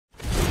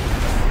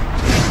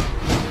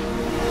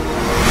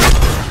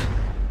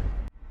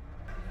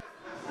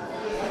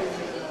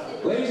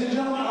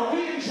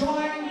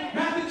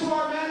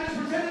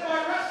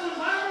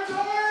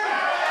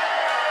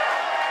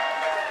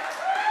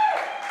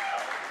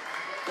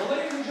Well,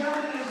 ladies and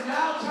gentlemen, it is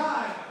now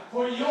time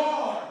for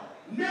your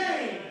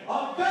main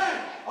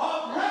event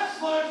of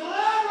Wrestlers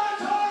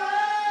Laboratory!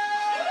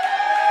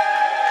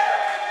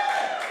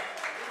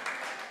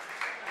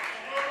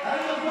 And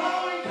the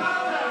following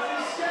contest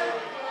is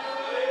scheduled.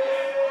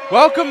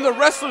 Welcome to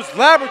Wrestlers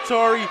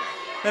Laboratory,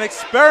 an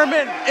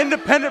experiment in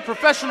independent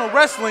professional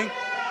wrestling.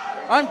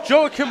 I'm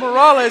Joakim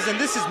Morales, and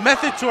this is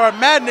Method to Our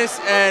Madness,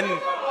 and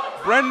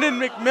Brendan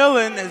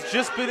McMillen has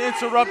just been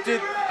interrupted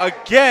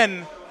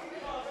again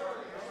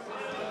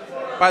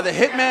by the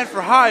Hitman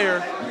For Hire,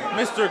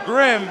 Mr.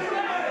 Grimm,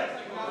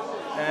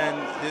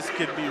 and this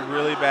could be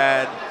really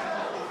bad.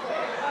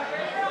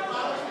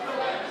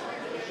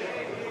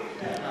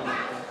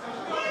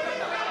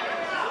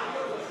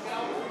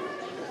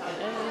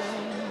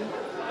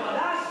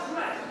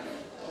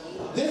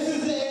 This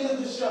is the end of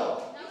the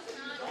show.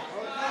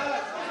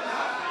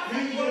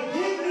 Either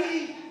give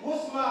me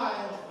what's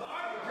mine,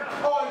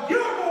 or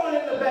you're going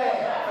in the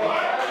bag.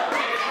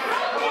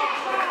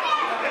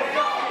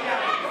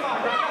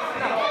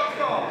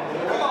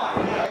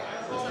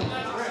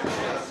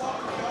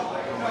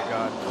 Oh my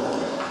God.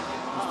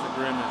 Mr.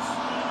 Grimm is...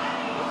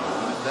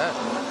 What is that?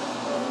 What is that?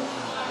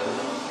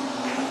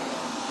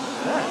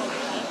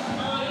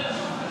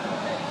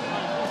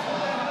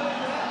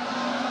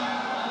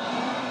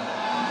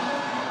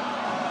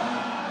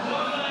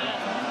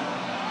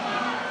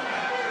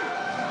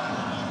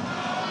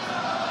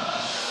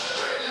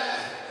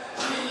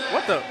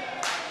 What the?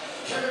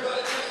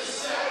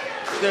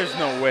 There's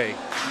no way.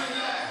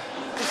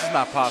 This is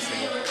not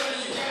possible.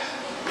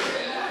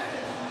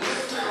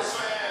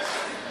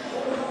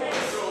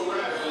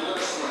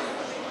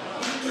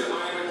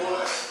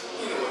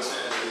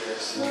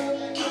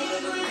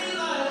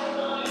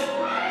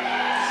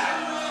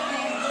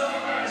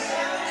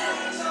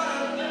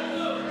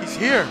 He's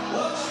here.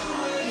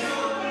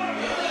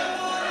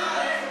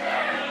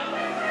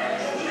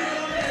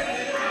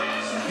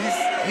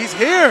 He's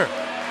here.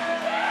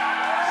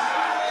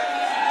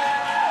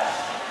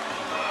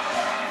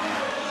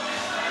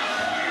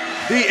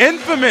 The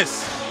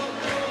infamous,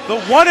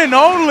 the one and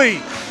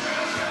only,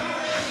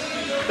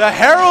 the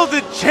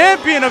heralded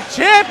champion of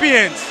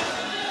champions.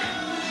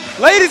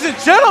 Ladies and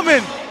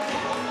gentlemen,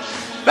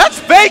 that's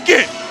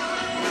Vacant.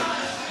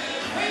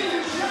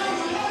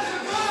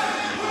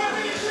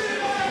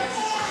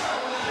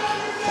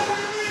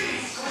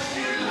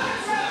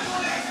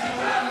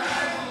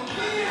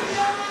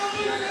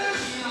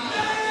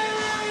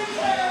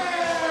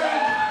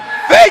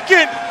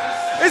 Vacant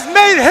has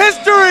made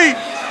history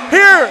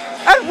here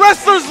at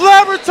Wrestlers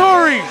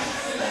Laboratory.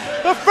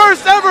 The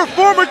first ever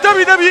former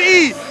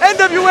WWE,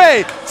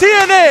 NWA,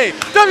 TNA,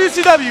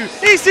 WCW,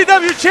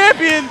 ECW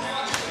champion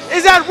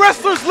is at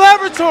Wrestlers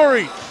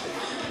Laboratory.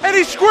 And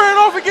he's squaring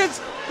off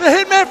against the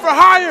Hitman For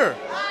Hire.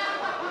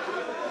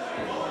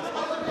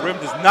 Grimm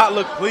does not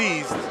look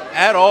pleased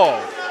at all.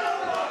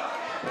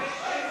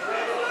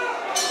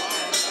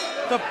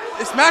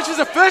 This match is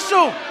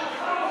official.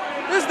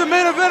 This is the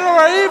main event of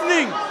our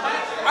evening.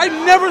 I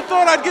never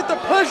thought I'd get the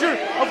pleasure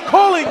of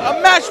calling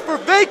a match for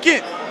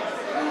Vacant.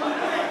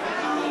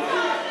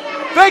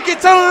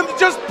 Vacant telling him to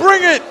just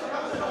bring it.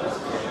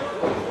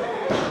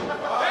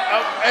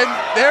 And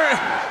there.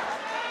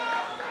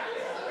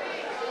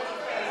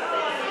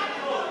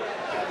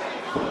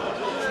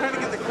 Trying to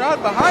get the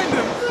crowd behind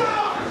him.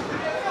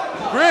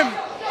 Grimm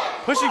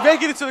pushing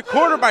Vacant into the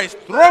corner by his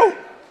throat.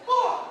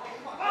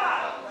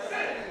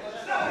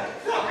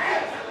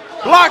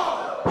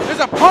 Block. There's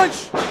a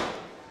punch.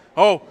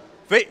 Oh.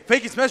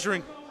 Vacant's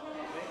measuring.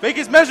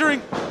 Vacant's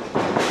measuring.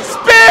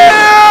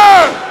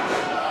 Spear!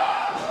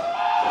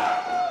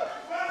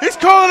 He's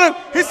calling him.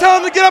 He's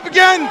telling him to get up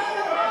again.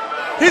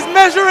 He's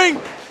measuring.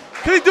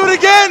 Can he do it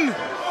again?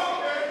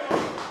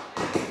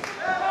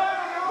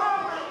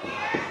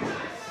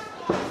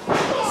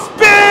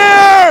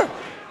 Spear!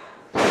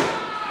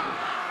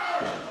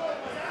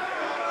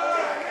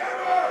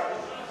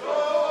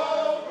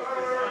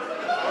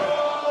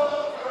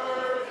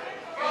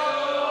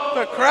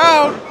 The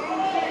crowd.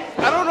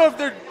 I don't know if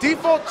they're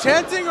default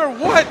chanting or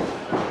what.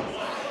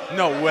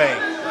 No way.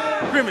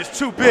 Grimm is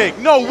too big.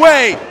 No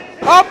way.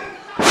 Up.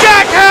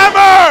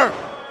 Jackhammer!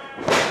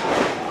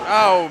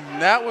 Oh,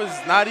 that was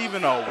not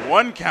even a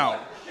 1 count.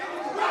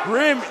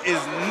 Grimm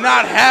is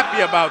not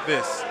happy about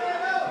this.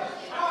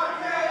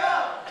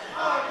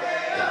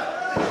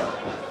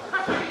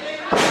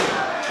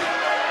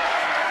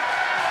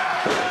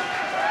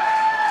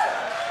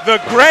 The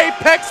Gray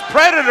Pex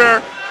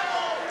Predator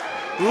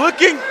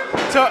looking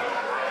to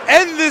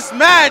end this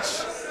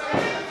match.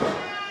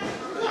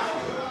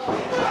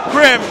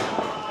 Grimm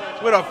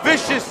with a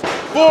vicious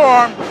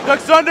forearm,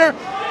 ducks under,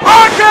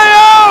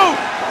 RKO!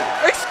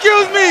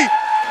 Excuse me,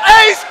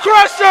 Ace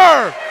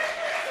Crusher!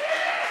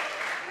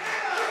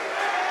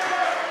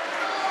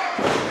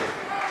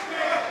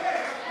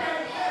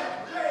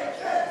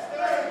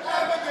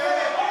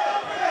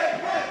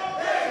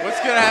 What's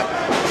gonna happen?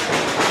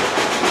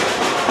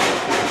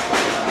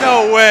 No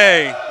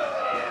way.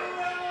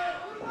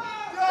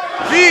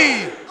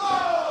 V.A.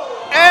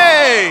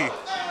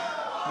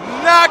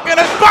 knockout. back and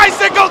a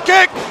bicycle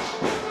kick.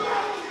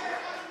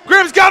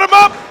 Grimm's got him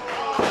up.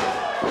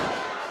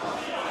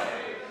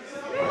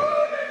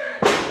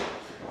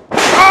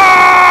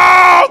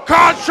 Oh,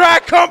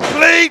 contract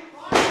complete.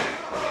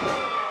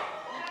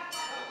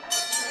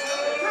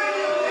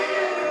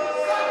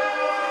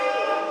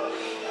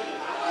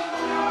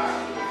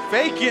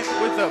 Vacant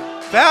with a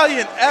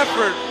valiant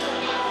effort.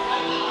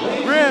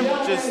 Grimm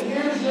just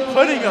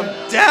putting him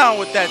down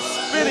with that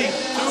spinning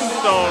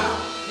tombstone.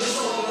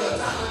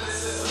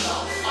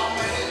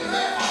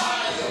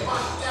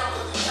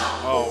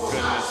 Oh,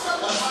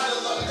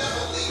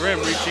 goodness. Grimm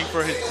reaching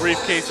for his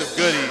briefcase of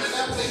goodies.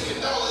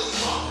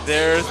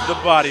 There's the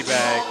body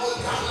bag.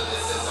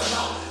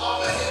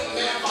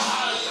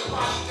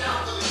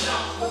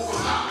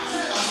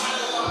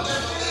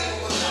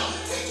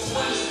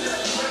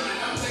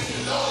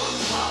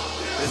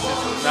 This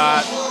is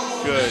not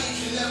good.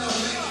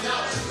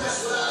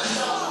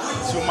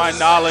 To my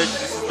knowledge,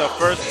 this is the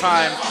first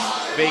time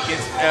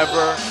Vacant's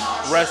ever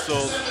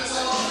wrestled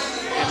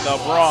in the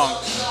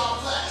Bronx.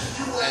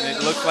 And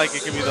it looks like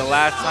it could be the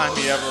last time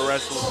he ever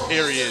wrestles,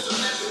 period.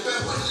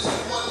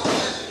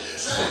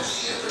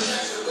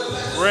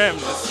 Grimm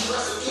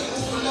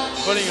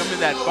just putting him in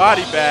that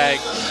body bag.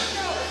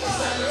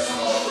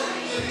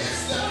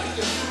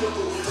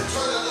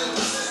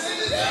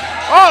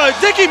 Oh,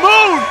 Dickie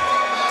Moon!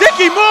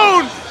 Dickie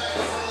Moon!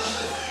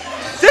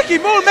 Dickie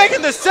Moon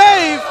making the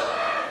save.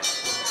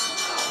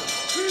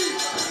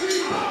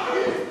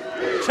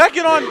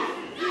 Checking on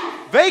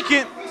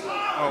Vacant.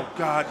 Oh,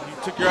 God, you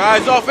took your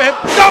eyes off of him.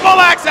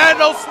 Double axe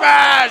handle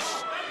smash!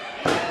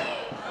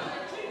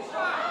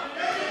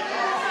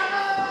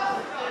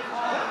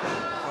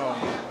 Oh,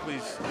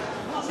 please.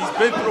 He's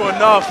been through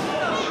enough.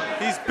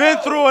 He's been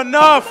through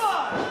enough.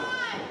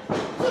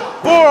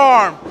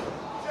 Forearm.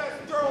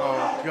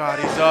 Oh, God,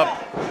 he's up.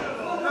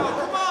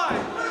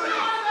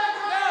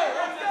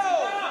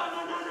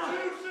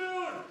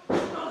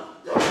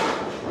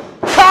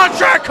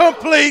 Contract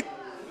complete.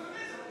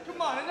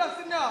 Come on, enough's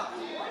enough.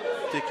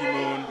 Dickie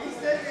Moon.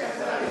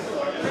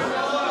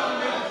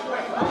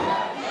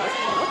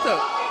 What the?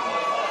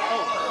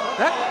 Oh,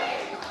 that?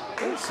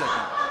 Wait a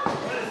second.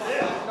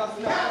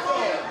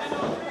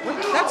 Wait,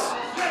 that's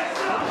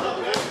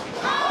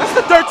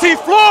the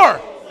 13th floor.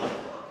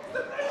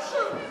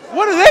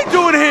 What are they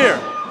doing here?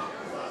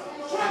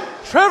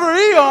 Trevor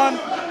Eon,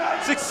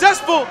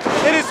 successful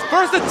in his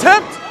first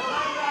attempt.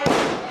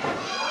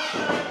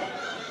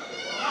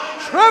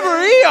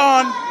 Trevor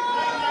Eon,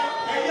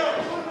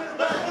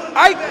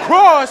 Ike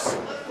Cross,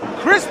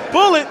 Chris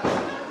Bullet.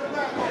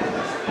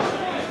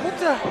 What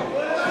the?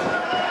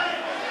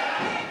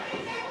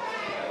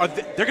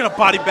 They're gonna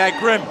body bag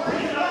Grimm.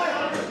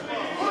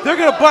 They're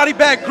gonna body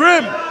bag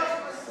Grimm.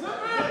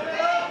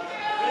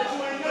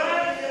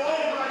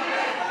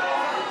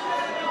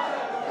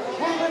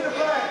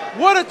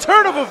 What a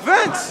turn of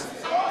events.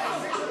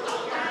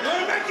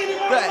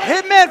 The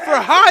Hitman For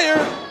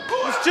Hire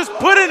was just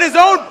put in his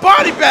own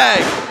body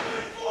bag.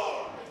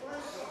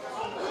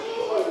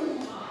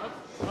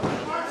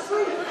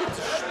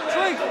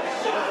 Strength.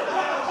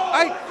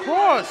 Ike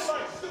Cross.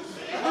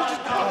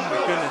 Oh my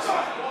goodness.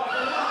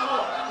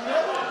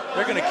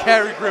 They're gonna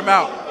carry Grimm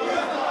out.